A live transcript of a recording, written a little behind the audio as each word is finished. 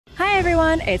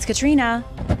everyone, it's Katrina.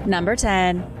 Number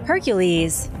 10.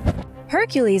 Hercules.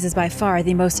 Hercules is by far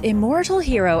the most immortal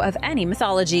hero of any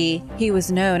mythology. He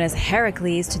was known as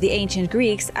Heracles to the ancient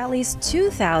Greeks at least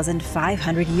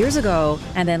 2,500 years ago,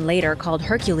 and then later called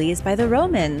Hercules by the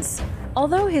Romans.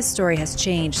 Although his story has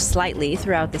changed slightly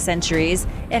throughout the centuries,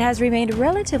 it has remained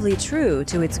relatively true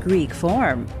to its Greek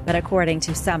form. But according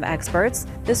to some experts,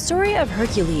 the story of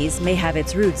Hercules may have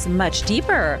its roots much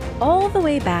deeper, all the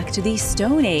way back to the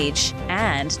Stone Age,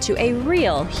 and to a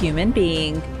real human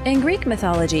being. In Greek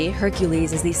mythology,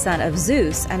 Hercules is the son of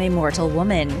Zeus and a mortal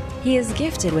woman. He is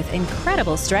gifted with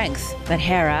incredible strength, but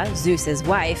Hera, Zeus's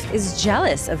wife, is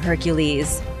jealous of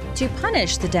Hercules. To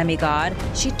punish the demigod,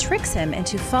 she tricks him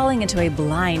into falling into a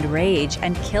blind rage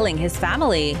and killing his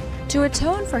family. To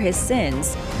atone for his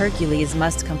sins, Hercules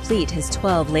must complete his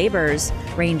 12 labors,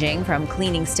 ranging from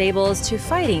cleaning stables to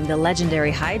fighting the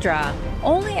legendary Hydra.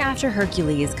 Only after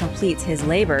Hercules completes his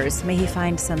labors may he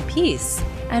find some peace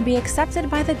and be accepted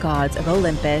by the gods of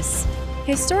Olympus.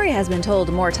 His story has been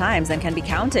told more times than can be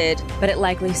counted, but it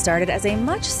likely started as a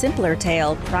much simpler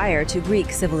tale prior to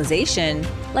Greek civilization.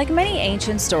 Like many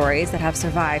ancient stories that have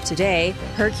survived today,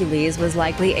 Hercules was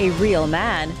likely a real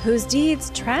man whose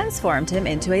deeds transformed him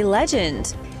into a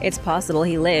legend. It's possible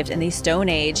he lived in the Stone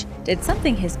Age, did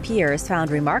something his peers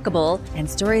found remarkable, and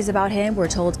stories about him were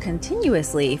told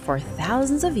continuously for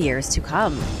thousands of years to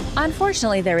come.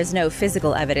 Unfortunately, there is no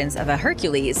physical evidence of a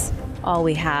Hercules. All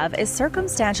we have is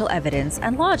circumstantial evidence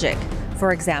and logic.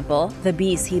 For example, the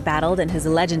beasts he battled in his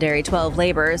legendary 12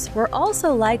 labors were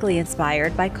also likely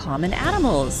inspired by common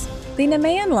animals. The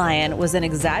Nemean lion was an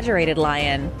exaggerated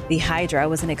lion, the Hydra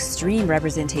was an extreme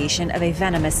representation of a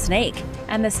venomous snake,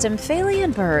 and the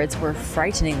Stymphalian birds were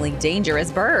frighteningly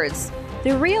dangerous birds.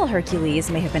 The real Hercules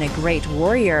may have been a great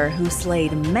warrior who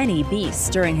slayed many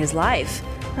beasts during his life,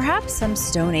 perhaps some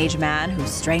Stone Age man who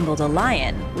strangled a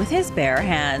lion with his bare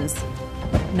hands.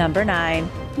 Number 9.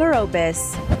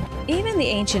 Meropis. Even the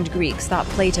ancient Greeks thought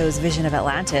Plato's vision of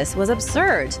Atlantis was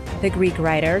absurd. The Greek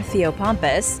writer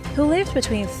Theopompus, who lived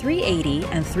between 380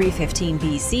 and 315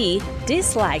 BC,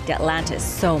 disliked Atlantis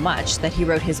so much that he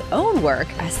wrote his own work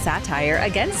as satire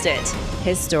against it.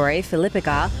 His story,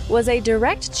 Philippica, was a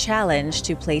direct challenge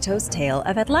to Plato's tale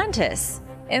of Atlantis.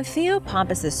 In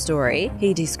Theopompus's story,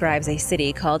 he describes a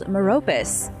city called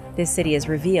Meropis. This city is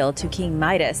revealed to King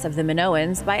Midas of the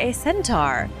Minoans by a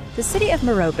centaur. The city of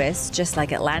Meropis, just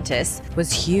like Atlantis,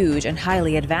 was huge and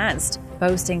highly advanced,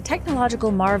 boasting technological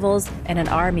marvels and an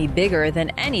army bigger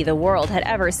than any the world had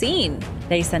ever seen.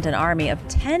 They sent an army of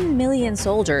 10 million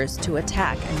soldiers to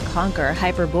attack and conquer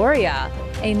Hyperborea,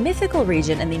 a mythical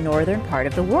region in the northern part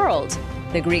of the world.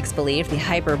 The Greeks believed the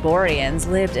Hyperboreans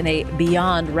lived in a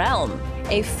beyond realm,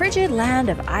 a frigid land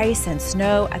of ice and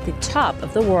snow at the top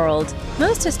of the world.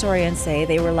 Most historians say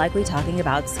they were likely talking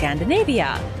about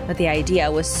Scandinavia, but the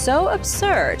idea was so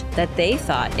absurd that they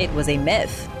thought it was a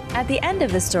myth. At the end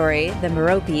of the story, the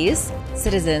Meropes,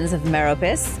 citizens of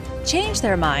Meropis, changed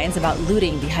their minds about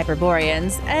looting the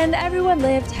Hyperboreans, and everyone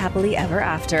lived happily ever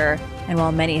after. And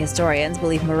while many historians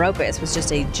believe Meropis was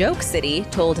just a joke city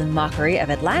told in mockery of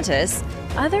Atlantis,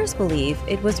 others believe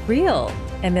it was real.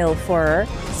 Emil Forer,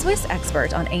 Swiss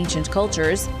expert on ancient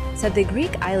cultures, said the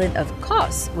Greek island of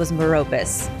Kos was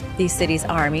Meropis. The city's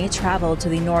army traveled to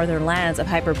the northern lands of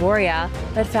Hyperborea,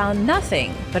 but found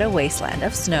nothing but a wasteland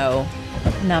of snow.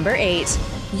 Number 8.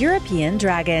 European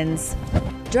dragons.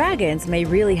 Dragons may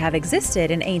really have existed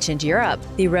in ancient Europe.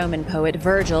 The Roman poet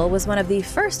Virgil was one of the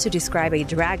first to describe a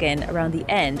dragon around the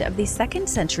end of the 2nd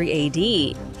century AD.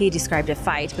 He described a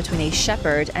fight between a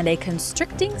shepherd and a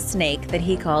constricting snake that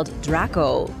he called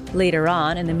Draco. Later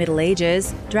on, in the Middle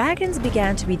Ages, dragons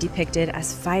began to be depicted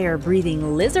as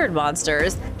fire-breathing lizard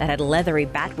monsters that had leathery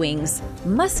bat wings,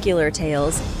 muscular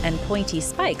tails, and pointy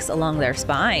spikes along their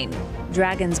spine.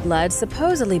 Dragon's blood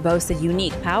supposedly boasted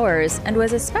unique powers and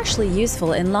was especially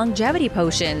useful in longevity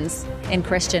potions. In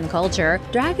Christian culture,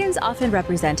 dragons often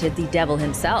represented the devil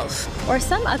himself, or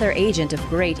some other agent of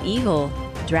great evil.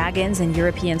 Dragons in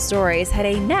European stories had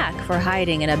a knack for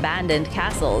hiding in abandoned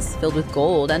castles filled with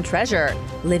gold and treasure,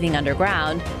 living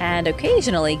underground, and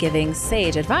occasionally giving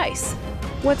sage advice.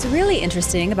 What's really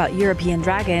interesting about European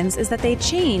dragons is that they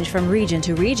change from region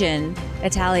to region.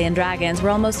 Italian dragons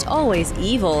were almost always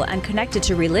evil and connected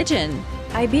to religion.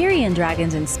 Iberian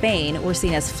dragons in Spain were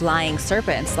seen as flying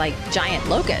serpents like giant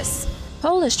locusts.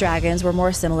 Polish dragons were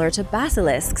more similar to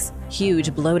basilisks,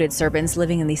 huge bloated serpents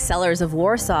living in the cellars of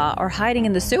Warsaw or hiding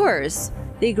in the sewers.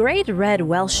 The great red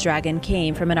Welsh dragon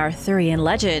came from an Arthurian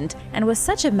legend and was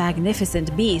such a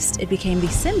magnificent beast it became the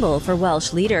symbol for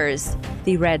Welsh leaders.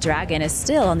 The red dragon is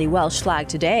still on the Welsh flag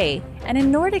today, and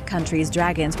in Nordic countries,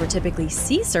 dragons were typically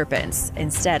sea serpents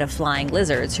instead of flying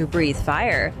lizards who breathe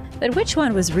fire. But which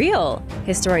one was real?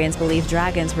 Historians believe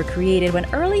dragons were created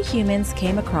when early humans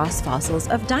came across fossils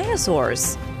of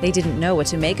dinosaurs. They didn't know what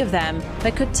to make of them,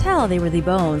 but could tell they were the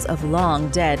bones of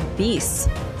long-dead beasts.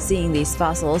 Seeing these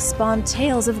fossils spawned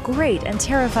tales of great and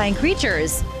terrifying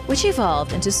creatures, which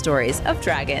evolved into stories of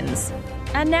dragons.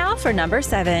 And now for number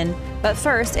 7. But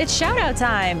first, it's shoutout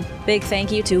time! Big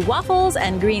thank you to Waffles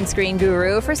and Green Screen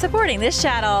Guru for supporting this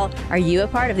channel. Are you a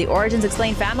part of the Origins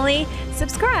Explained family?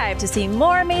 Subscribe to see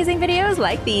more amazing videos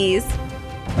like these.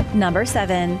 Number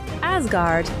 7.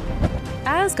 Asgard.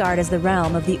 Asgard is the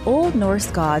realm of the Old Norse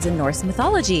gods in Norse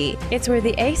mythology. It's where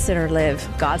the Aesir live,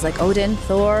 gods like Odin,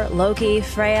 Thor, Loki,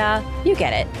 Freya. You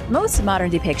get it. Most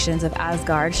modern depictions of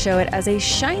Asgard show it as a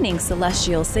shining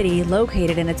celestial city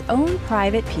located in its own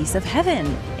private piece of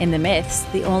heaven. In the myths,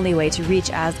 the only way to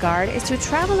reach Asgard is to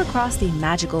travel across the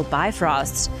magical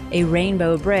Bifrost, a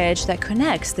rainbow bridge that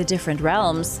connects the different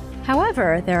realms.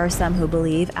 However, there are some who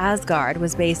believe Asgard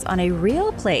was based on a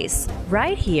real place,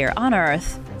 right here on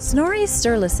Earth. Snorri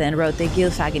Sturluson wrote the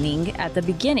Gylfaginning at the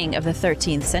beginning of the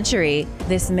 13th century.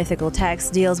 This mythical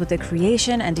text deals with the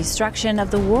creation and destruction of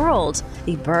the world,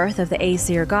 the birth of the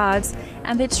Aesir gods,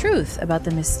 and the truth about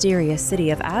the mysterious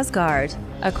city of Asgard.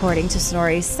 According to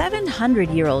Snorri's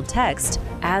 700-year-old text,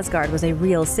 Asgard was a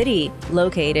real city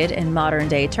located in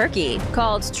modern-day Turkey,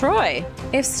 called Troy.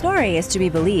 If Snorri is to be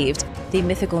believed, the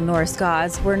mythical Norse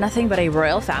gods were nothing but a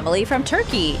royal family from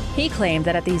Turkey. He claimed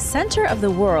that at the center of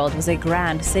the world was a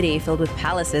grand city filled with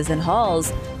palaces and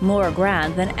halls, more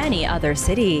grand than any other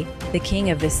city. The king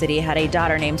of the city had a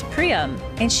daughter named Priam,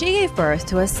 and she gave birth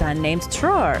to a son named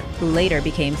Tror, who later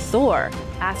became Thor.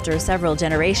 After several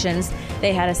generations,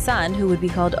 they had a son who would be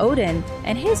called Odin,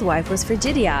 and his wife was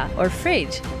Frigidia, or Frigg.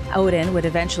 Odin would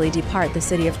eventually depart the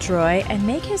city of Troy and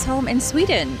make his home in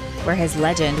Sweden, where his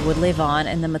legend would live on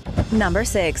in the Number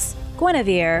 6.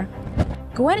 Guinevere.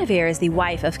 Guinevere is the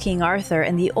wife of King Arthur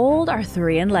in the old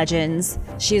Arthurian legends.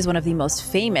 She is one of the most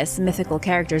famous mythical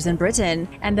characters in Britain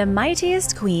and the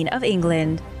mightiest queen of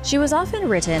England. She was often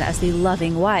written as the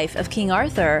loving wife of King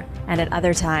Arthur, and at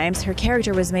other times her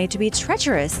character was made to be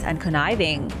treacherous and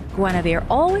conniving. Guinevere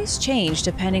always changed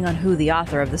depending on who the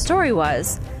author of the story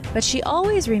was, but she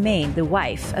always remained the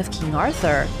wife of King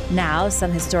Arthur. Now,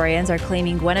 some historians are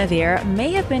claiming Guinevere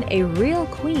may have been a real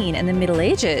queen in the Middle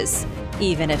Ages,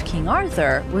 even if King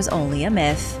Arthur was only a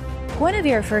myth.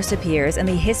 Guinevere first appears in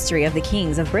the History of the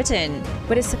Kings of Britain,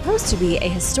 what is supposed to be a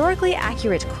historically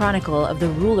accurate chronicle of the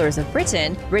rulers of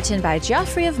Britain written by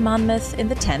Geoffrey of Monmouth in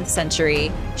the 10th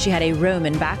century. She had a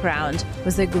Roman background,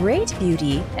 was a great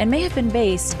beauty, and may have been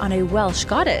based on a Welsh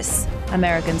goddess.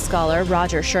 American scholar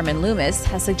Roger Sherman Loomis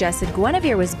has suggested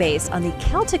Guinevere was based on the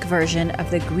Celtic version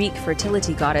of the Greek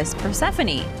fertility goddess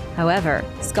Persephone. However,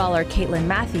 scholar Caitlin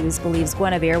Matthews believes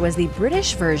Guinevere was the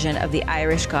British version of the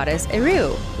Irish goddess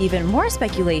Eru. Even more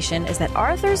speculation is that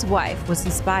Arthur's wife was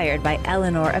inspired by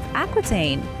Eleanor of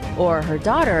Aquitaine, or her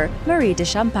daughter Marie de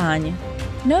Champagne.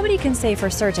 Nobody can say for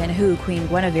certain who Queen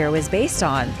Guinevere was based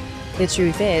on. The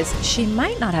truth is, she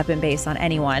might not have been based on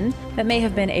anyone, but may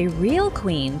have been a real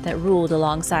queen that ruled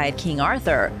alongside King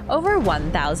Arthur over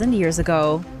 1,000 years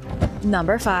ago.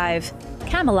 Number 5.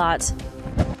 Camelot.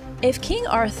 If King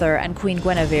Arthur and Queen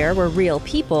Guinevere were real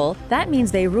people, that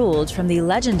means they ruled from the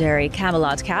legendary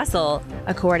Camelot Castle.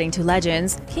 According to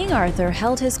legends, King Arthur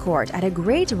held his court at a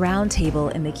great round table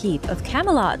in the keep of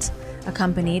Camelot,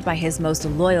 accompanied by his most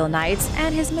loyal knights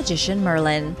and his magician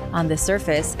Merlin. On the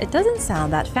surface, it doesn't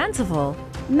sound that fanciful.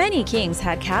 Many kings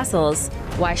had castles.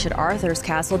 Why should Arthur's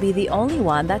castle be the only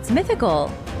one that's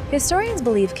mythical? Historians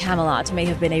believe Camelot may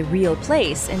have been a real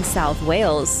place in South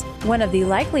Wales. One of the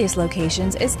likeliest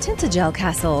locations is Tintagel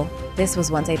Castle. This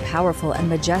was once a powerful and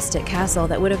majestic castle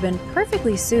that would have been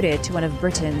perfectly suited to one of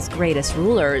Britain's greatest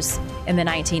rulers. In the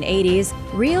 1980s,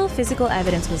 real physical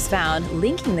evidence was found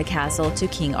linking the castle to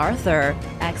King Arthur.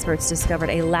 Experts discovered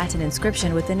a Latin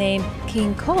inscription with the name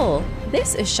King Cole.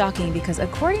 This is shocking because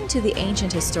according to the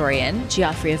ancient historian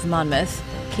Geoffrey of Monmouth,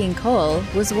 King Cole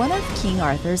was one of King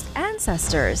Arthur's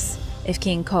ancestors. If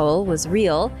King Cole was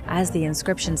real, as the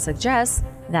inscription suggests,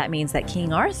 that means that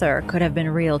King Arthur could have been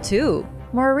real too.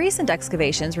 More recent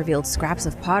excavations revealed scraps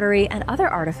of pottery and other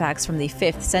artifacts from the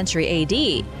 5th century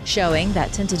AD, showing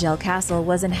that Tintagel Castle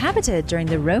was inhabited during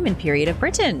the Roman period of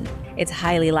Britain. It's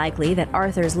highly likely that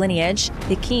Arthur's lineage,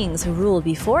 the kings who ruled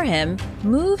before him,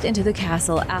 moved into the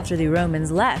castle after the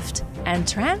Romans left and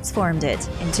transformed it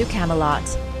into Camelot.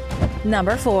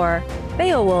 Number 4.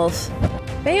 Beowulf.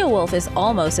 Beowulf is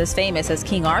almost as famous as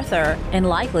King Arthur, and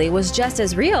likely was just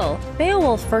as real.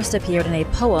 Beowulf first appeared in a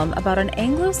poem about an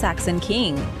Anglo-Saxon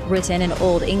king, written in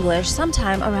Old English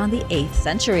sometime around the 8th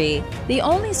century. The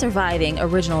only surviving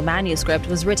original manuscript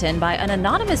was written by an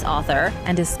anonymous author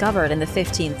and discovered in the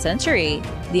 15th century.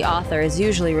 The author is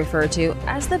usually referred to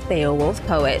as the Beowulf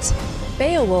poet.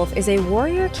 Beowulf is a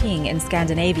warrior king in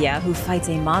Scandinavia who fights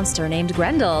a monster named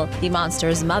Grendel, the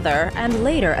monster's mother, and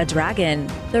later a dragon.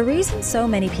 The reason so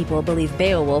many people believe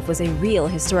Beowulf was a real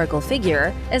historical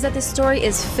figure is that the story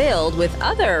is filled with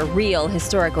other real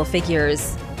historical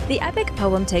figures. The epic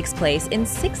poem takes place in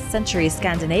 6th century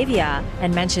Scandinavia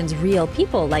and mentions real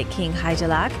people like King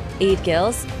Hygelac,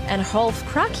 Eadgils, and Hrolf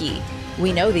Kraki.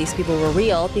 We know these people were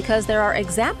real because there are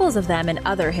examples of them in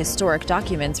other historic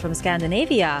documents from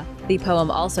Scandinavia. The poem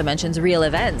also mentions real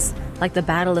events, like the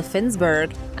Battle of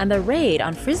Finnsburg and the raid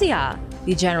on Frisia.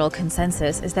 The general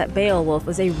consensus is that Beowulf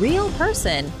was a real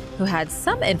person who had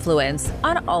some influence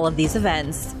on all of these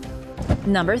events.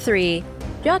 Number 3.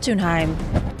 Jotunheim.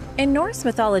 In Norse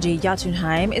mythology,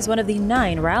 Jotunheim is one of the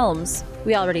 9 realms.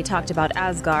 We already talked about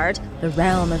Asgard, the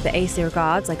realm of the Aesir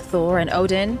gods like Thor and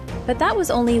Odin, but that was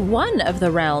only one of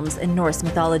the realms in Norse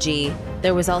mythology.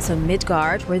 There was also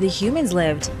Midgard, where the humans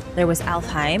lived. There was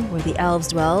Alfheim, where the elves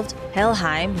dwelled.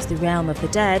 Helheim was the realm of the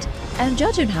dead, and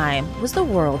Jotunheim was the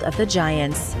world of the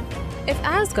giants. If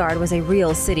Asgard was a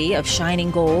real city of shining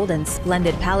gold and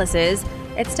splendid palaces,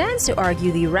 it stands to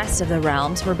argue the rest of the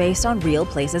realms were based on real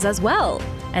places as well.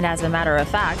 And as a matter of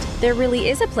fact, there really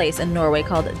is a place in Norway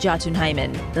called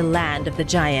Jotunheimen, the land of the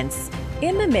giants.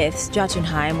 In the myths,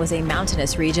 Jotunheim was a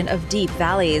mountainous region of deep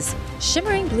valleys,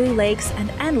 shimmering blue lakes, and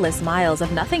endless miles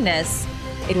of nothingness.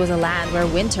 It was a land where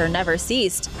winter never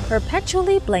ceased,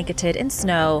 perpetually blanketed in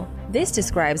snow. This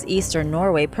describes eastern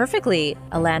Norway perfectly,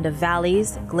 a land of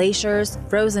valleys, glaciers,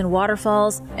 frozen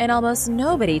waterfalls, and almost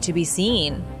nobody to be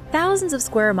seen. Thousands of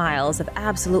square miles of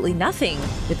absolutely nothing.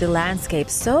 With the landscape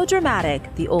so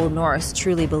dramatic, the Old Norse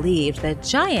truly believed that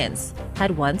giants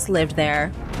had once lived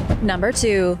there. Number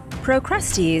 2.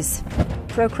 Procrustes.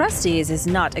 Procrustes is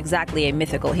not exactly a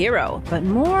mythical hero, but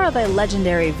more of a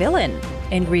legendary villain.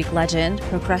 In Greek legend,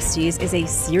 Procrustes is a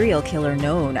serial killer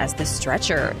known as the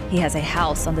Stretcher. He has a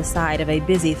house on the side of a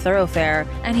busy thoroughfare,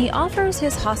 and he offers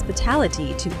his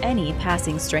hospitality to any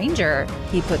passing stranger.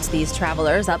 He puts these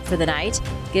travelers up for the night,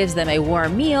 gives them a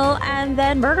warm meal, and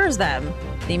then murders them.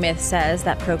 The myth says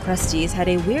that Procrustes had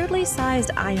a weirdly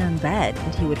sized iron bed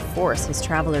that he would force his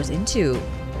travelers into.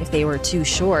 If they were too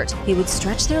short, he would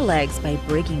stretch their legs by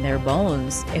breaking their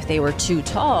bones. If they were too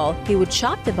tall, he would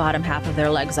chop the bottom half of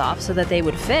their legs off so that they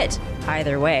would fit.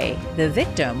 Either way, the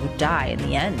victim would die in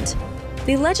the end.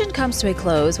 The legend comes to a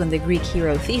close when the Greek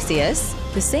hero Theseus,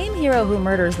 the same hero who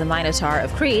murders the Minotaur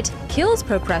of Crete, kills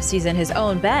Procrustes in his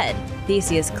own bed.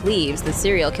 Theseus cleaves the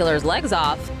serial killer's legs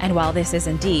off, and while this is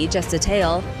indeed just a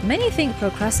tale, many think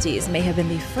Procrustes may have been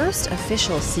the first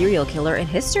official serial killer in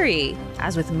history.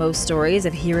 As with most stories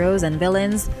of heroes and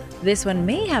villains, this one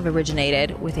may have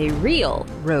originated with a real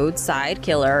roadside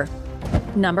killer.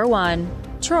 Number 1.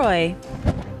 Troy.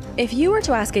 If you were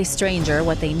to ask a stranger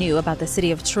what they knew about the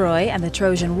city of Troy and the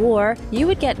Trojan War, you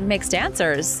would get mixed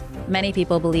answers. Many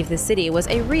people believe the city was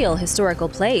a real historical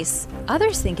place.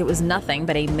 Others think it was nothing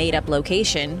but a made-up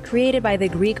location created by the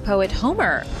Greek poet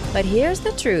Homer. But here's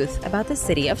the truth about the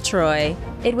city of Troy.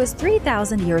 It was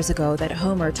 3,000 years ago that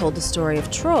Homer told the story of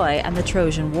Troy and the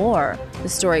Trojan War. The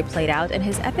story played out in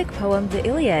his epic poem, The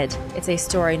Iliad. It's a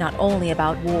story not only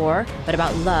about war, but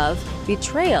about love,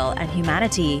 betrayal, and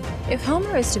humanity. If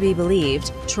Homer is to be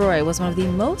believed, Troy was one of the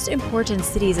most important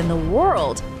cities in the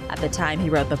world at the time he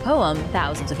wrote the poem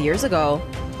thousands of years ago.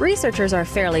 Researchers are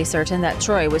fairly certain that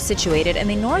Troy was situated in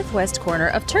the northwest corner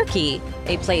of Turkey,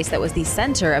 a place that was the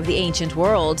center of the ancient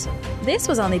world. This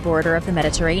was on the border of the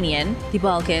Mediterranean, the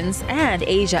Balkans, and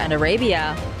Asia and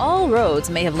Arabia. All roads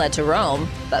may have led to Rome,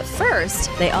 but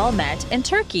first, they all met in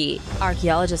Turkey.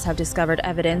 Archaeologists have discovered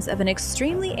evidence of an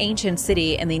extremely ancient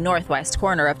city in the northwest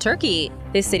corner of Turkey.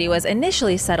 This city was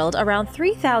initially settled around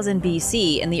 3000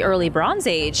 BC in the early Bronze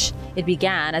Age. It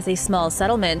began as a small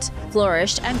settlement,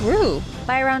 flourished, and grew.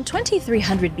 By around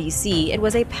 2300 BC, it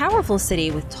was a powerful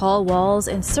city with tall walls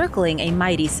encircling a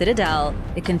mighty citadel.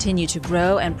 It continued to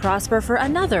grow and prosper for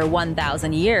another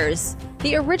 1,000 years.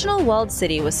 The original walled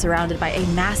city was surrounded by a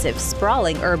massive,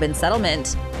 sprawling urban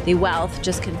settlement. The wealth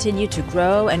just continued to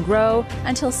grow and grow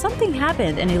until something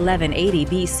happened in 1180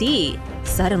 BC.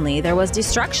 Suddenly, there was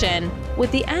destruction.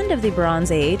 With the end of the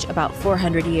Bronze Age, about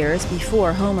 400 years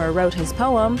before Homer wrote his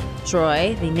poem,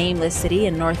 Troy, the nameless city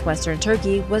in northwestern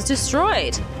Turkey, was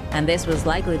destroyed. And this was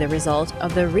likely the result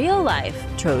of the real-life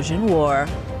Trojan War.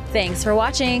 Thanks for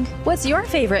watching! What's your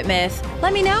favorite myth?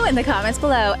 Let me know in the comments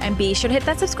below, and be sure to hit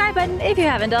that subscribe button if you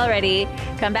haven't already.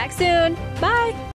 Come back soon! Bye!